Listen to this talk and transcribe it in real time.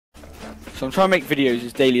So I'm trying to make videos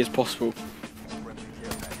as daily as possible.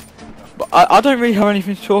 But I don't really have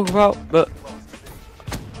anything to talk about, but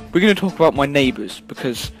we're going to talk about my neighbours,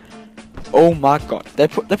 because oh my god, they're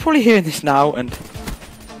probably hearing this now, and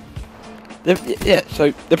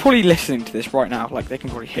so they're probably listening to this right now, like they can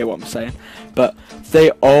probably hear what I'm saying. But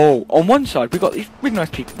on one side we got these really nice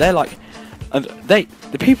people. They're like, and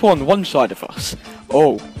the people on one side of us,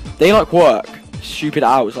 they like work stupid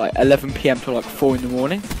hours, like 11 PM till like 4 in the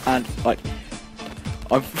morning, and like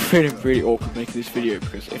I'm feeling really awkward making this video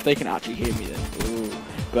because if they can actually hear me then,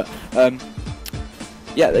 but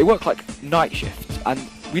yeah, they work like night shifts and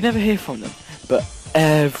we never hear from them, but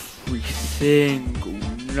every single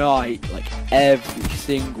night, like every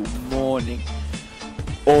single morning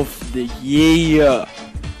of the year,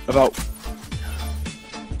 about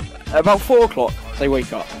 4 o'clock they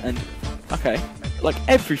wake up and like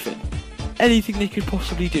anything they could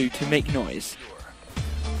possibly do to make noise,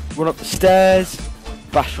 run up the stairs,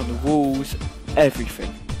 bash on the walls,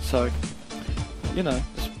 everything. So you know,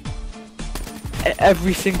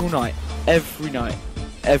 every single night, every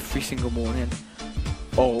single morning.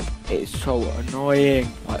 Oh, it's so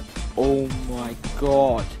annoying. Like, oh my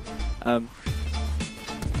god.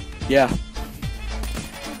 Yeah.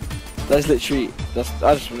 That's literally,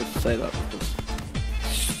 I just wanted to say that because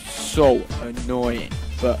it's so annoying.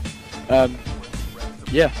 But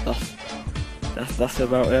yeah, that's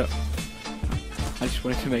about it. I just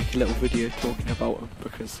wanted to make a little video talking about them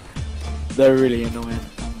because they're really annoying.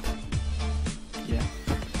 And yeah.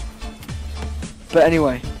 But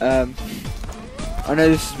anyway, I know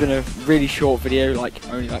this has been a really short video, like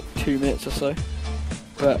only like 2 minutes or so,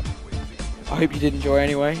 but I hope you did enjoy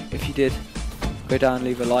anyway. If you did, go down and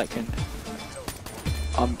leave a like, and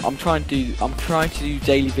I'm trying to do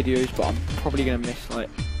daily videos, but I'm probably gonna miss like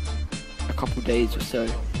a couple days or so,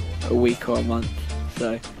 a week or a month.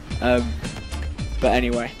 So but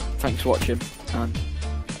anyway, thanks for watching, and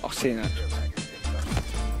I'll see you next.